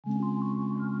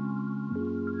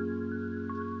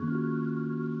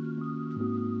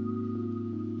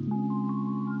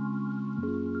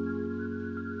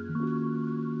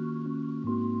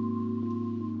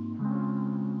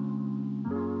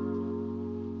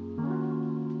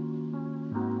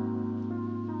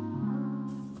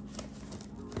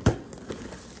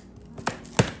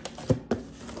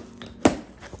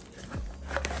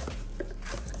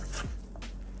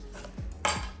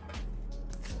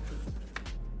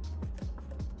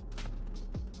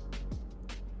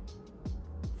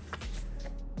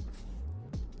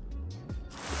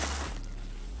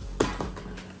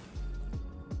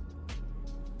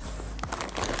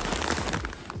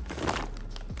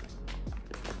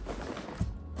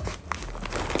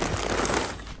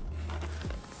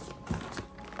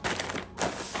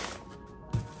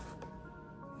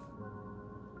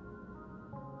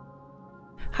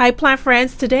Hi plant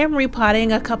friends, today I'm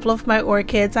repotting a couple of my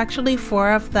orchids, actually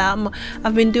 4 of them.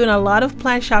 I've been doing a lot of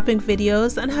plant shopping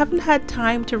videos and haven't had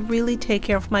time to really take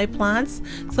care of my plants.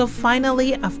 So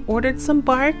finally I've ordered some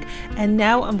bark and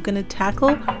now I'm going to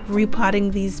tackle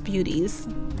repotting these beauties.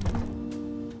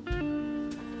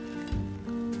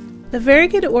 The very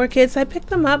good orchids, I picked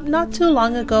them up not too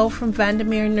long ago from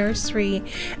Vandermeer Nursery,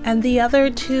 and the other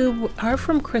 2 are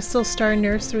from Crystal Star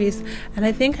Nurseries, and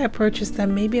I think I purchased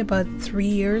them maybe about 3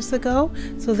 years ago,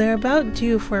 so they're about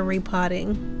due for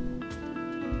repotting.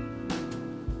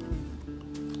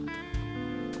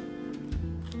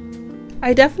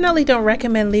 I definitely don't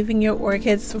recommend leaving your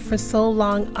orchids for so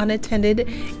long unattended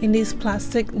in these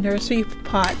plastic nursery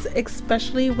pots,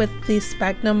 especially with the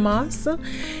sphagnum moss.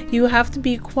 You have to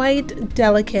be quite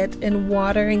delicate in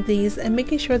watering these and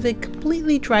making sure they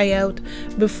completely dry out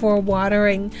before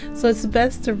watering. So it's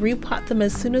best to repot them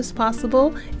as soon as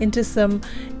possible into some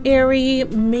airy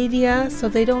media so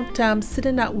they don't sit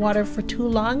in that water for too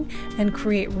long and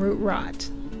create root rot.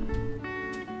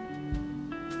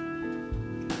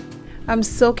 I'm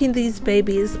soaking these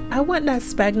babies. I want that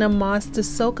sphagnum moss to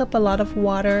soak up a lot of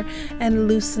water and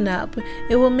loosen up.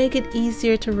 It will make it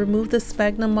easier to remove the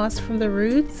sphagnum moss from the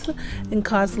roots and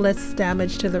cause less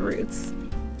damage to the roots.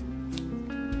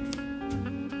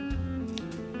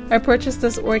 I purchased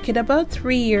this orchid about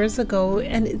 3 years ago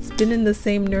and it's been in the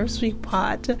same nursery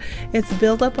pot. It's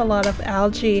built up a lot of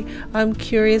algae. I'm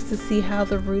curious to see how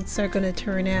the roots are going to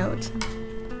turn out.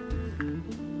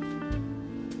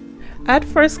 At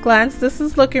first glance, this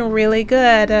is looking really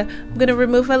good. I'm going to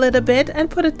remove a little bit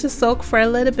and put it to soak for a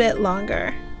little bit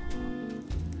longer.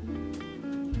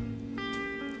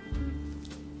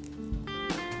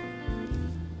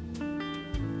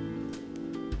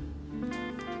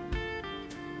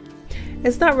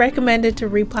 It's not recommended to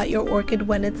repot your orchid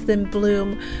when it's in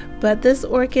bloom, but this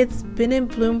orchid's been in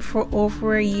bloom for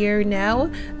over a year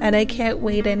now, and I can't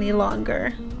wait any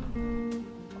longer.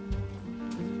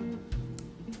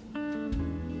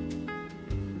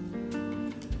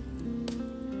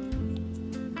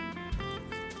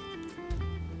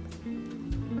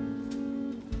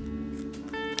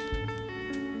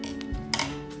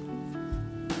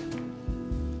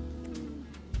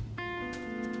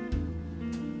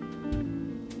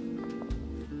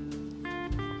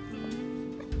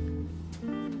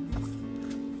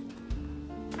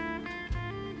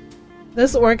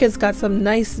 This orchid's got some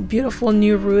nice, beautiful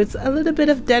new roots, a little bit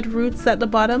of dead roots at the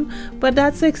bottom, but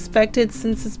that's expected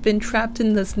since it's been trapped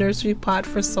in this nursery pot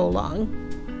for so long.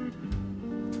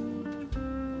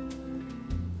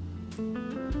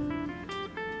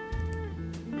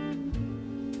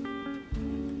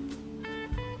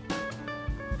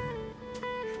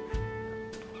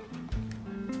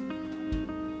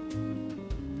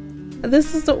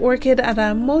 This is the orchid that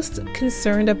I'm most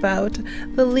concerned about.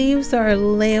 The leaves are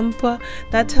limp.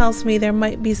 That tells me there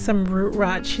might be some root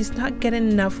rot. She's not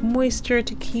getting enough moisture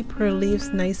to keep her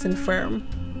leaves nice and firm.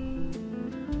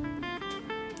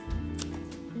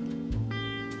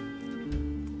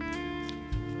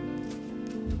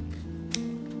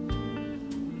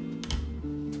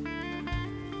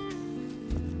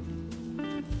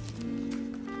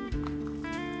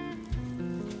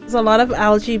 There's a lot of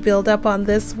algae buildup on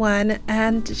this one,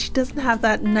 and she doesn't have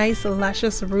that nice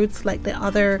luscious roots like the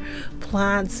other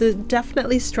plants. So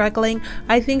definitely struggling.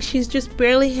 I think she's just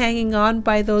barely hanging on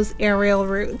by those aerial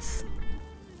roots.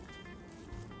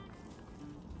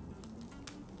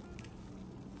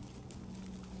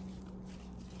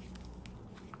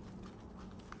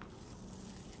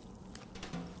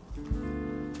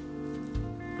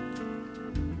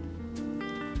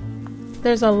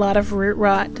 There's a lot of root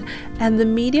rot and the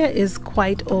media is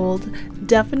quite old.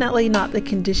 Definitely not the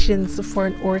conditions for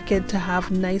an orchid to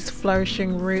have nice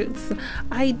flourishing roots.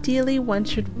 Ideally, one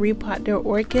should repot their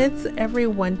orchids every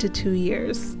 1 to 2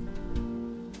 years.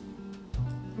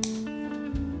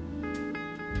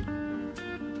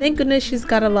 Thank goodness she's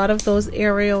got a lot of those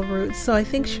aerial roots, so I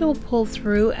think she'll pull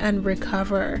through and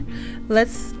recover.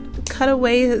 Let's cut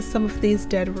away some of these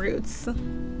dead roots.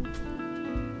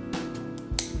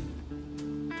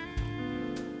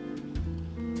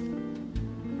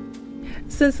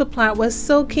 Since the plant was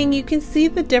soaking, you can see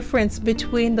the difference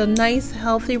between the nice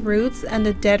healthy roots and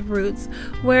the dead roots.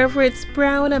 Wherever it's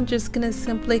brown, I'm just going to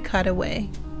simply cut away.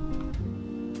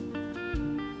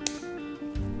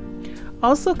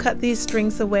 Also cut these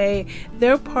strings away.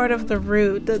 They're part of the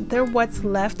root. They're what's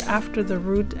left after the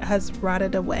root has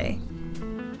rotted away.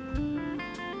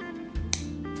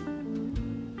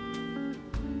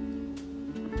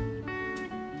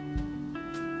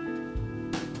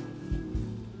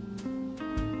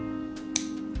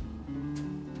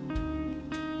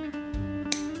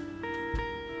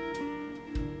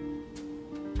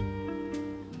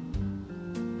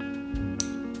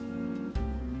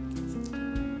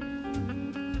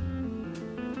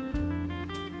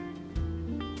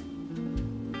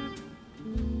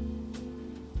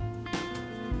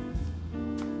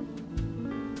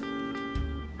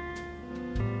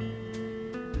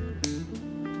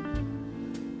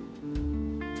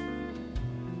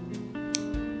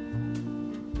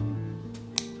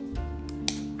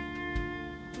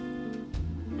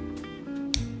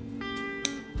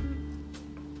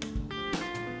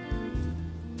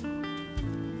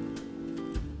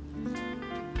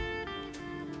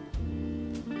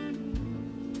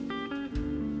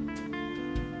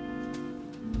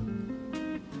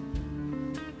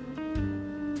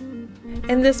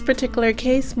 In this particular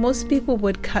case, most people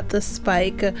would cut the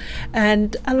spike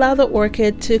and allow the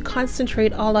orchid to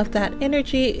concentrate all of that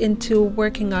energy into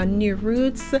working on new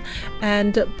roots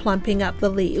and plumping up the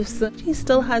leaves. She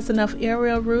still has enough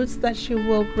aerial roots that she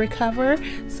will recover,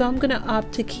 so I'm going to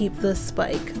opt to keep this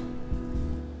spike.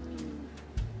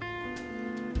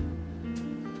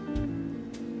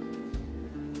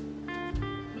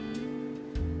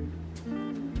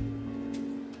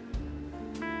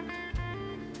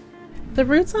 The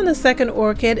roots on the second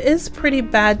orchid is pretty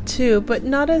bad too, but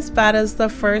not as bad as the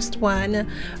first one.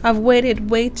 I've waited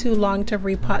way too long to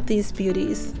repot these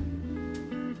beauties.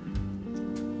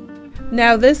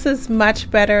 Now this is much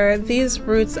better. These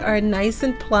roots are nice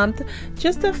and plump.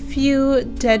 Just a few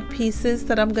dead pieces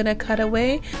that I'm going to cut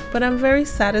away, but I'm very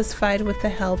satisfied with the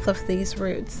health of these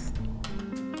roots.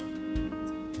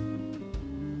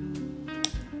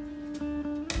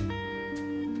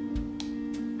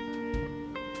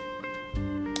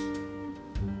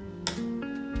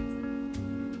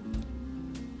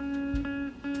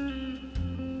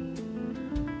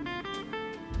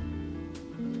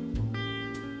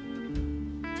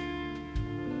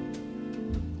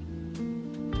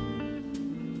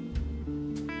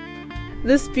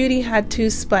 This beauty had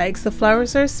 2 spikes. The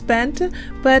flowers are spent,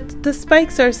 but the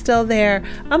spikes are still there.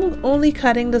 I'm only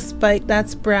cutting the spike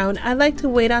that's brown. I like to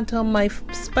wait until my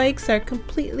spikes are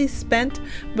completely spent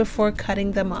before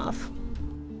cutting them off.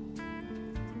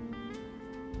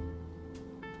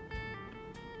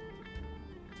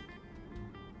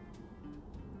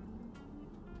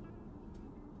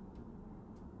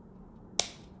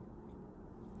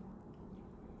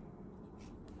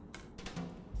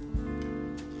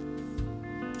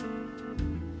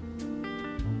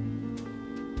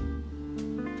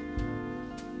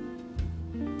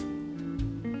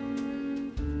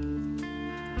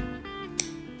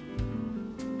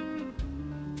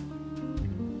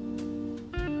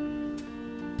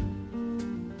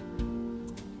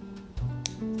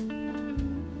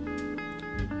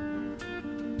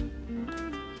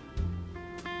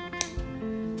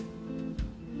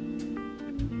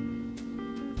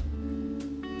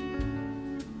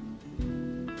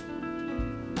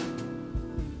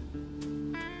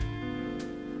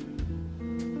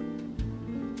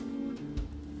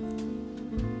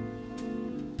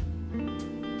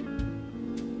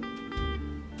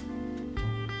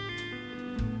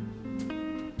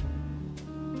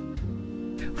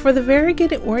 For the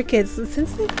variegated orchids,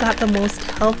 since they've got the most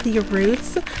healthy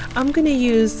roots, I'm going to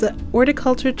use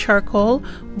horticulture charcoal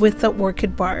with the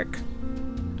orchid bark.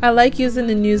 I like using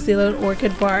the New Zealand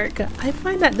orchid bark. I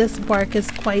find that this bark is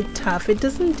quite tough. It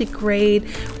doesn't degrade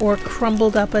or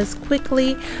crumble up as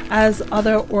quickly as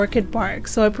other orchid bark.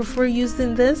 So I prefer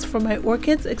using this for my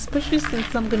orchids, especially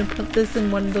since I'm going to put this in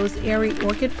one of those airy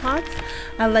orchid pots.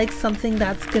 I like something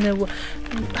that's going to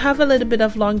have a little bit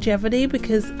of longevity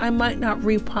because I might not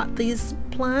repot these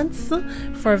plants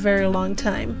for a very long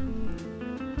time.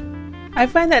 I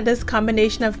find that this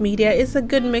combination of media is a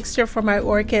good mixture for my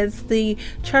orchids. The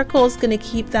charcoal is going to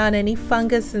keep down any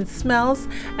fungus and smells,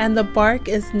 and the bark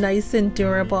is nice and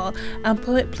durable. I'm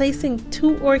placing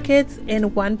 2 orchids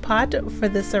in one pot for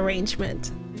this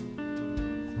arrangement.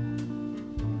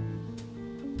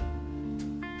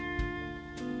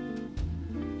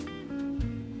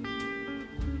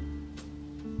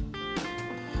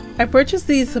 I purchased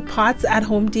these pots at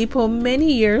Home Depot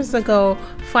many years ago.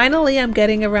 Finally, I'm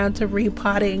getting around to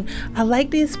repotting. I like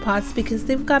these pots because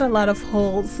they've got a lot of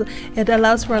holes. It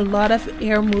allows for a lot of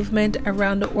air movement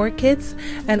around the orchids,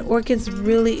 and orchids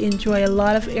really enjoy a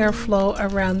lot of airflow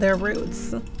around their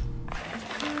roots.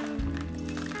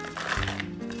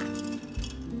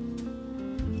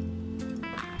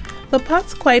 The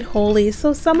pot's quite holey,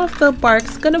 so some of the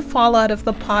bark's gonna fall out of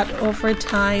the pot over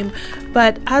time,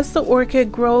 but as the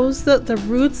orchid grows, the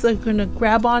roots are gonna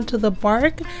grab onto the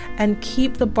bark and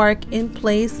keep the bark in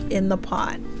place in the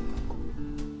pot.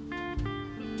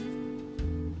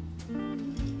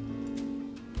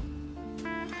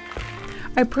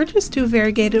 I purchased 2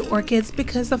 variegated orchids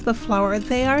because of the flower.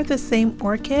 They are the same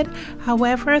orchid,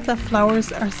 however the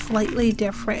flowers are slightly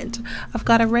different. I've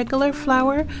got a regular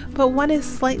flower, but one is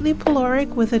slightly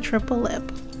peloric with a triple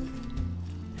lip.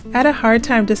 I had a hard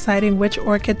time deciding which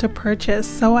orchid to purchase,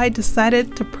 so I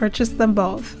decided to purchase them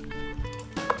both.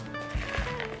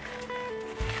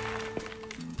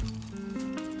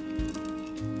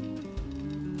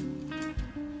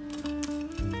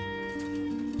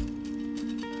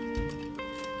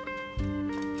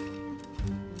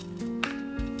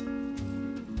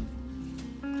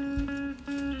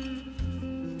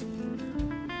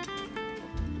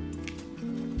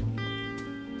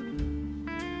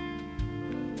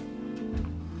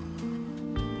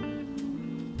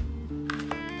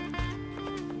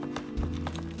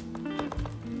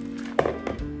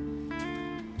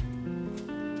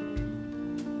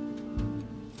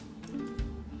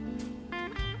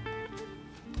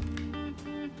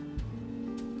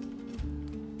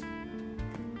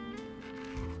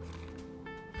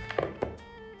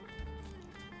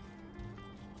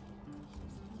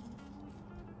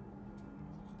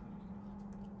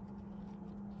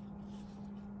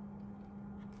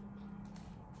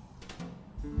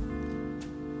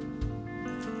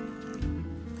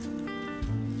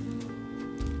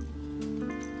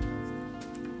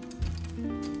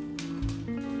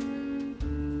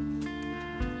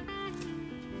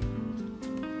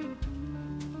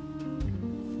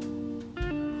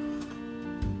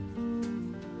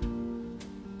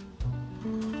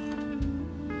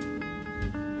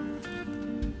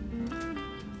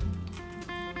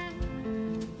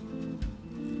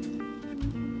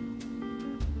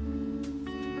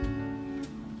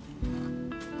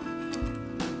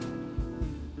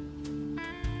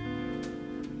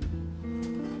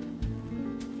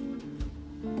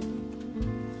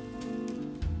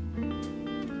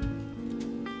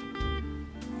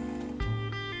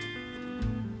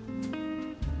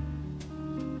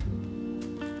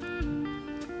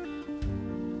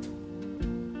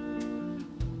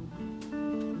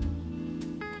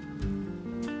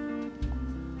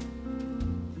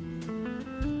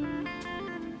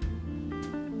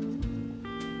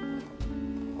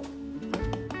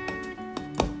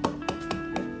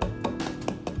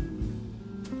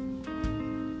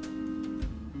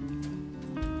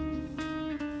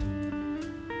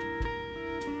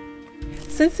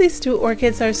 Since these two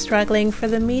orchids are struggling for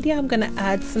the media, I'm going to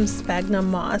add some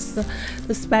sphagnum moss.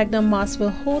 The sphagnum moss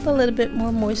will hold a little bit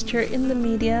more moisture in the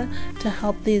media to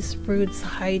help these roots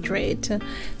hydrate.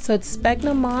 So it's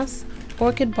sphagnum moss,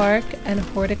 orchid bark, and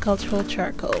horticultural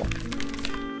charcoal.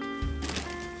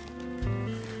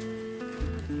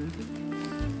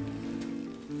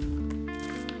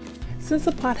 Since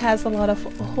the pot has a lot of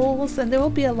holes and there will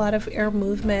be a lot of air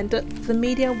movement, the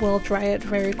media will dry it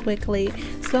very quickly.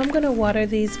 So I'm going to water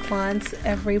these plants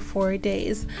every 4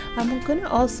 days. I'm going to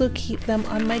also keep them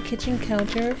on my kitchen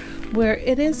counter where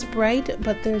it is bright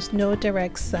but there's no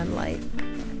direct sunlight.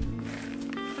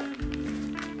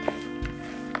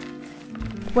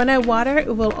 When I water,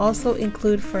 it will also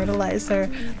include fertilizer.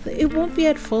 It won't be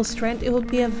at full strength, it will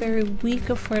be a very weak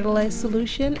fertilized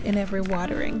solution in every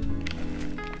watering.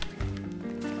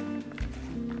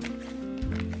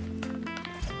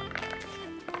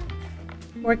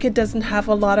 Orchid doesn't have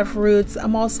a lot of roots.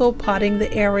 I'm also potting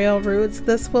the aerial roots.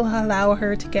 This will allow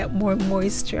her to get more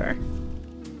moisture.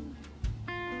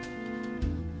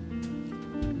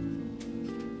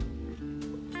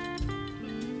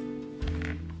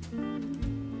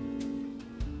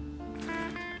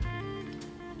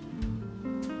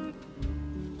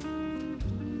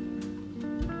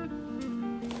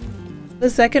 The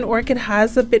second orchid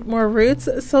has a bit more roots,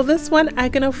 so this one I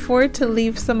can afford to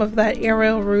leave some of that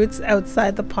aerial roots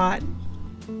outside the pot.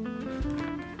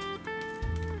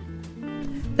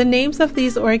 The names of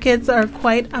these orchids are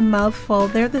quite a mouthful.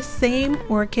 They're the same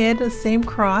orchid, the same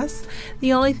cross.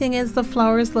 The only thing is the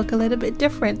flowers look a little bit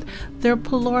different. They're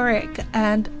peloric,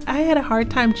 and I had a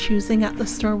hard time choosing at the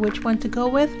store which one to go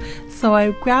with, so I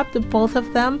grabbed both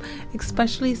of them,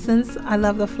 especially since I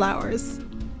love the flowers.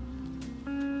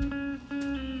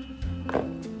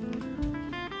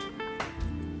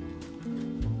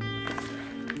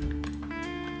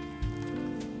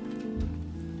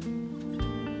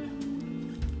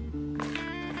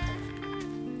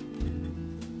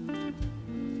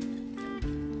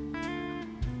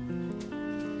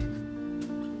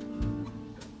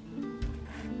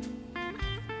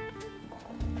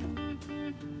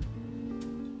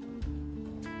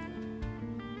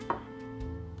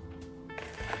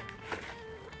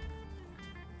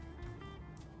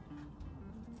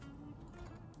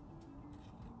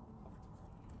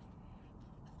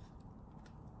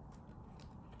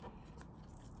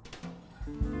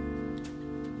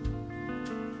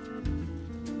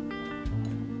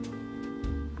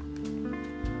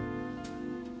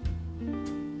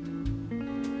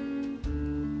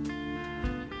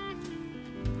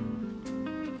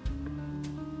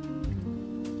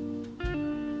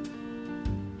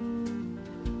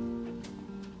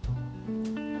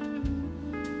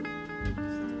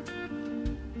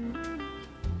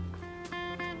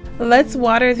 Let's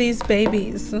water these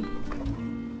babies.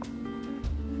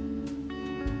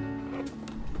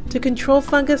 To control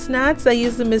fungus gnats, I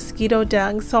use the mosquito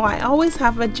dung. So I always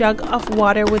have a jug of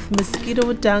water with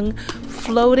mosquito dung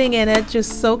floating in it,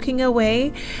 just soaking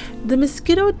away. The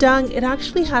mosquito dung, it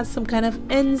actually has some kind of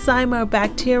enzyme or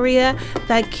bacteria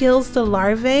that kills the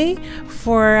larvae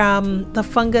for the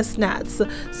fungus gnats.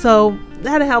 So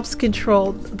that helps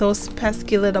control those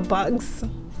pesky little bugs.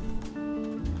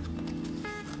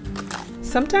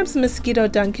 Sometimes mosquito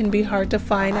dung can be hard to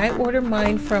find. I order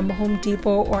mine from Home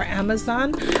Depot or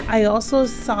Amazon. I also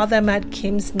saw them at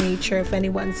Kim's Nature if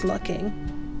anyone's looking.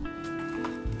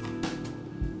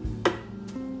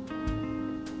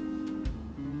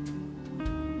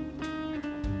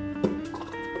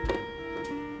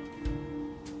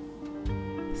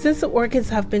 Since the orchids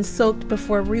have been soaked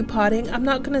before repotting, I'm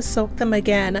not going to soak them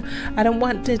again. I don't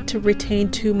want it to retain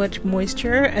too much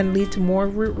moisture and lead to more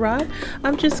root rot.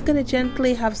 I'm just going to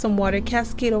gently have some water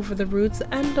cascade over the roots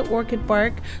and the orchid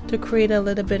bark to create a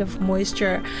little bit of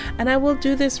moisture. And I will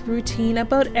do this routine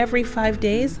about every 5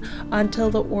 days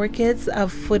until the orchids are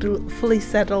fully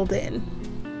settled in.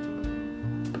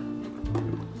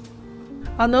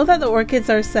 I'll know that the orchids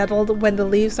are settled when the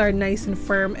leaves are nice and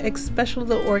firm, especially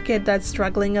the orchid that's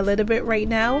struggling a little bit right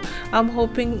now. I'm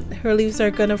hoping her leaves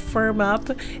are going to firm up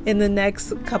in the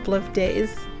next couple of days.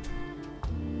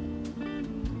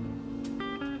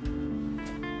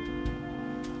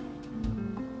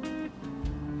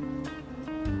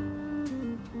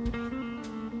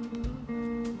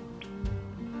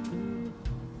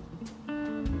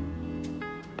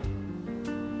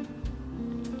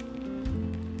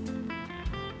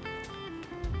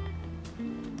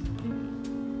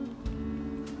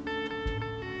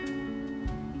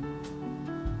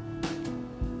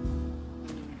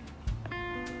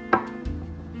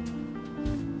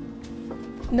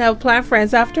 Now, plant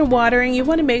friends, after watering, you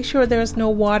want to make sure there's no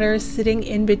water sitting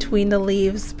in between the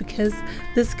leaves because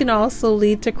this can also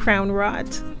lead to crown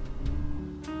rot.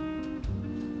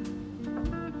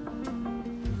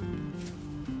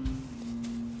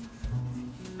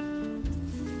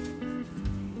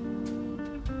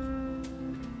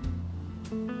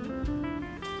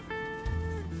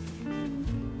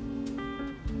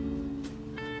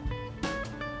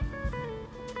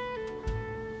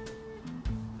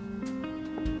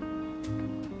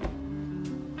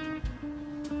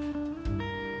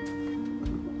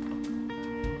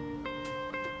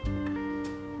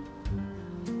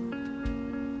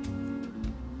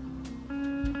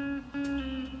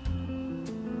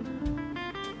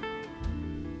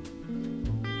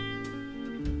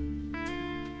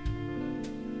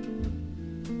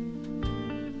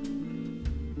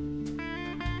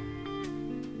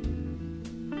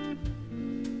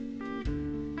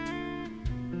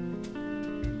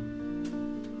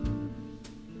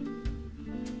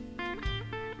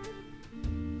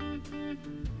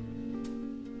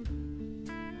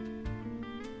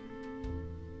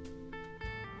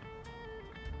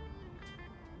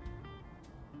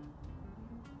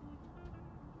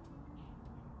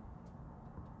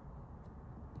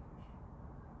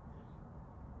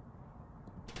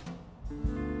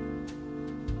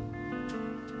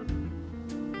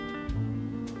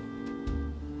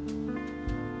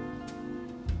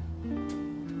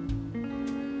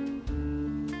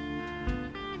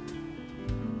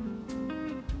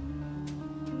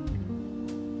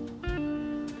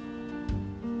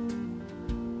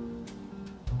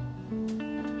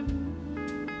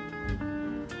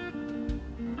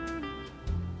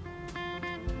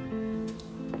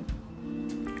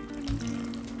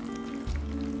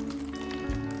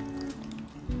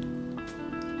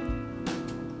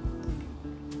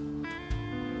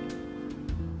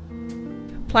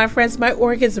 Plant friends, my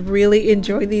orchids really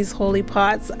enjoy these holy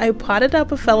pots. I potted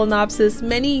up a Phalaenopsis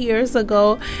many years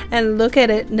ago and look at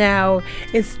it now.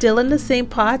 It's still in the same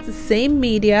pot, the same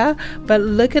media, but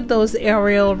look at those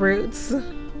aerial roots.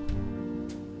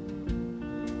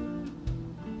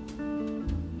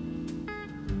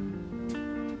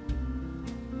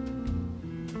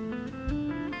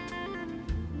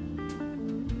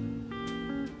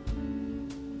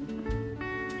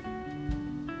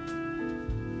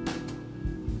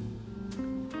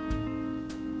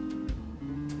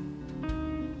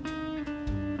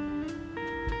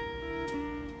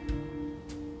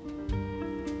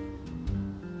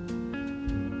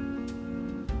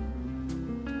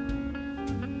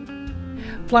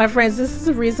 Plant friends, this is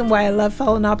the reason why I love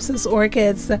Phalaenopsis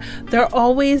orchids. They're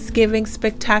always giving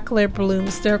spectacular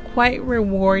blooms. They're quite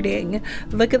rewarding.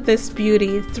 Look at this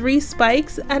beauty. 3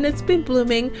 spikes and it's been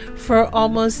blooming for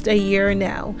almost a year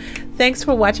now. Thanks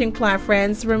for watching, plant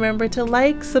friends. Remember to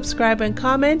like, subscribe, and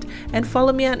comment, and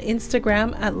follow me on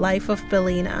Instagram at Life of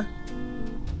Bellina.